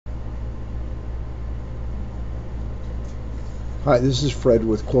Hi, this is Fred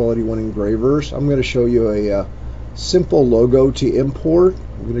with Quality One Engravers. I'm going to show you a simple logo to import.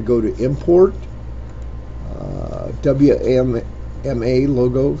 I'm going to go to Import, WMA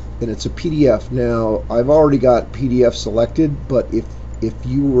logo, and it's a PDF. Now, I've already got PDF selected, but if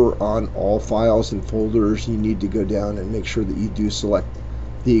you were on all files and folders, you need to go down and make sure that you do select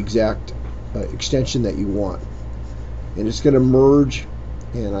the exact extension that you want. And it's going to merge,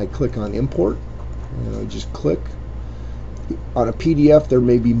 and I click on Import, and I just click. On a PDF, there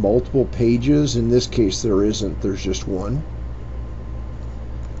may be multiple pages. In this case, there isn't. There's just one.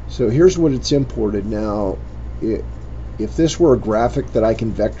 So here's what it's imported. Now, if this were a graphic that I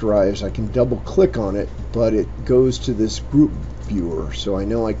can vectorize, I can double click on it, but it goes to this group viewer. So I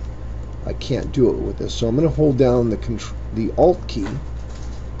know I can't do it with this. So I'm going to hold down the Alt key, and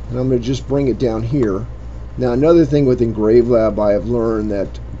I'm going to just bring it down here. Now, another thing with EngraveLab, I have learned that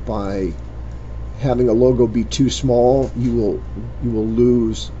by having a logo be too small, you will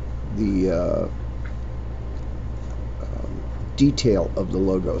lose the detail of the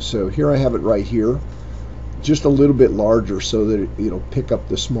logo. So here I have it right here, just a little bit larger so that it'll pick up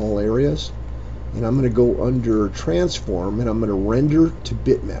the small areas. And I'm going to go under Transform, and I'm going to render to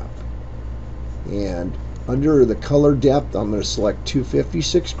bitmap. And under the color depth, I'm going to select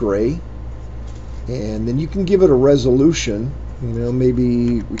 256 gray, and then you can give it a resolution.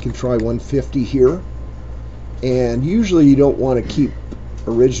 Maybe we can try 150 here. And usually you don't want to keep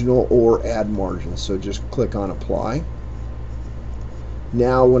original or add margins, so just click on Apply.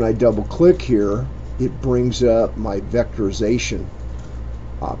 Now when I double click here, it brings up my vectorization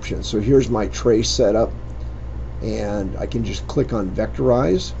option. So here's my trace setup, and I can just click on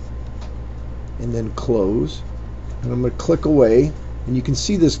Vectorize and then Close. And I'm going to click away, and you can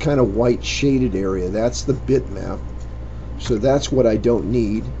see this kind of white shaded area. That's the bitmap. So that's what I don't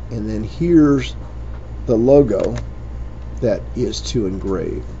need. And then here's the logo that is to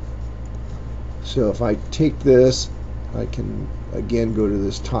engrave. So if I take this, I can again go to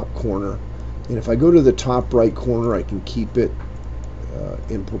this top corner. And if I go to the top right corner, I can keep it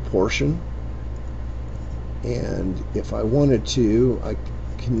in proportion. And if I wanted to, I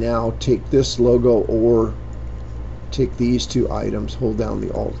can now take this logo or take these two items, hold down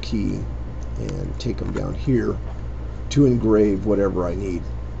the Alt key, and take them down here to engrave whatever I need.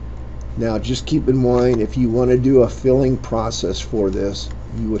 Now just keep in mind, if you want to do a filling process for this,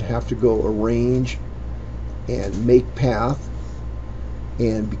 you would have to go Arrange and Make Path.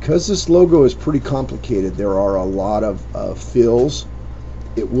 And because this logo is pretty complicated, there are a lot of fills.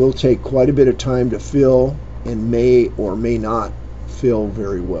 It will take quite a bit of time to fill and may or may not fill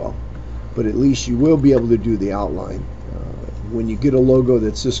very well. But at least you will be able to do the outline. When you get a logo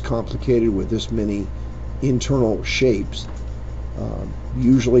that's this complicated with this many internal shapes,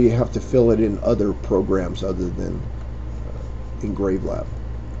 usually you have to fill it in other programs other than EngraveLab.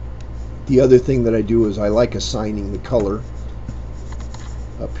 The other thing that I do is I like assigning the color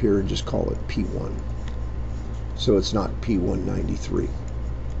up here and just call it P1, so it's not P193.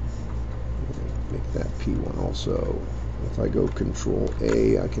 Make that P1 also. If I go Control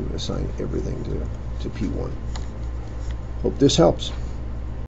A, I can assign everything to P1. Hope this helps.